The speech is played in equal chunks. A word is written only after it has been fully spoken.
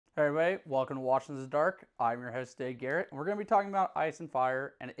Hey everybody, welcome to Watching This Dark. I'm your host Dave Garrett, and we're going to be talking about Ice and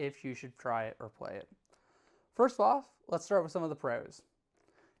Fire and if you should try it or play it. First off, let's start with some of the pros.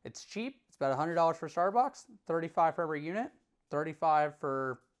 It's cheap. It's about $100 for a starter box, $35 for every unit, $35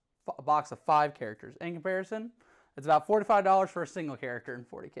 for a box of 5 characters. In comparison, it's about $45 for a single character in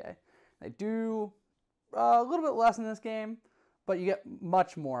 40k. They do a little bit less in this game, but you get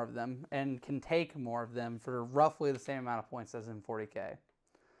much more of them and can take more of them for roughly the same amount of points as in 40k.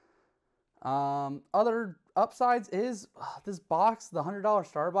 Other upsides is this box, the $100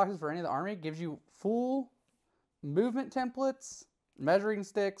 starter boxes for any of the army, gives you full movement templates, measuring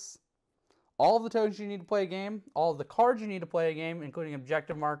sticks, all of the tokens you need to play a game, all of the cards you need to play a game, including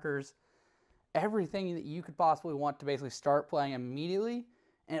objective markers, everything that you could possibly want to basically start playing immediately,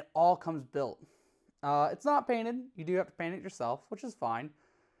 and it all comes built. It's not painted. You do have to paint it yourself, which is fine.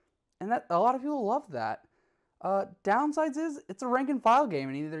 And that a lot of people love that. Downsides is it's a rank and file game,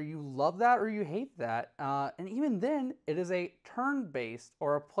 and either you love that or you hate that. And even then, it is a turn-based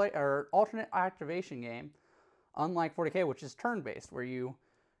or alternate activation game, unlike 40k, which is turn-based, where you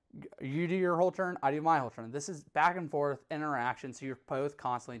do your whole turn, I do my whole turn. This is back and forth interaction, so you're both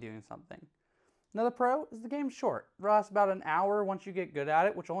constantly doing something. Another pro is the game's short. It lasts about an hour once you get good at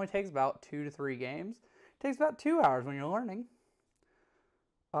it, which only takes about 2 to 3 games. It takes about 2 hours when you're learning.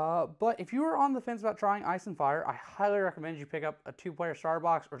 But if you are on the fence about trying Ice and Fire, I highly recommend you pick up a 2-player starter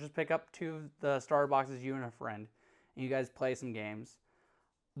box or just pick up 2 of the starter boxes, you and a friend, and you guys play some games.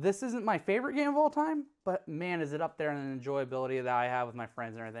 This isn't my favorite game of all time, but man, is it up there in the enjoyability that I have with my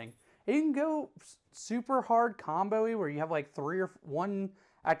friends and everything. And you can go super hard combo-y where you have like one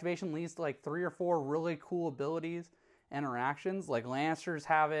activation leads to like 3 or 4 really cool abilities, interactions, like Lancers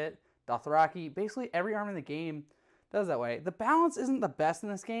have it, Dothraki, basically every army in the game does that way. The balance isn't the best in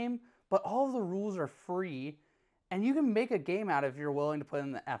this game, but all of the rules are free, and you can make a game out of it if you're willing to put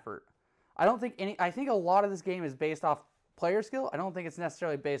in the effort. I think a lot of this game is based off player skill. I don't think it's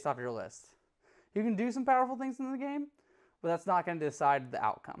necessarily based off your list. You can do some powerful things in the game, but that's not going to decide the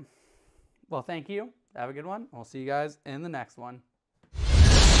outcome. Well, thank you. Have a good one. We'll see you guys in the next one.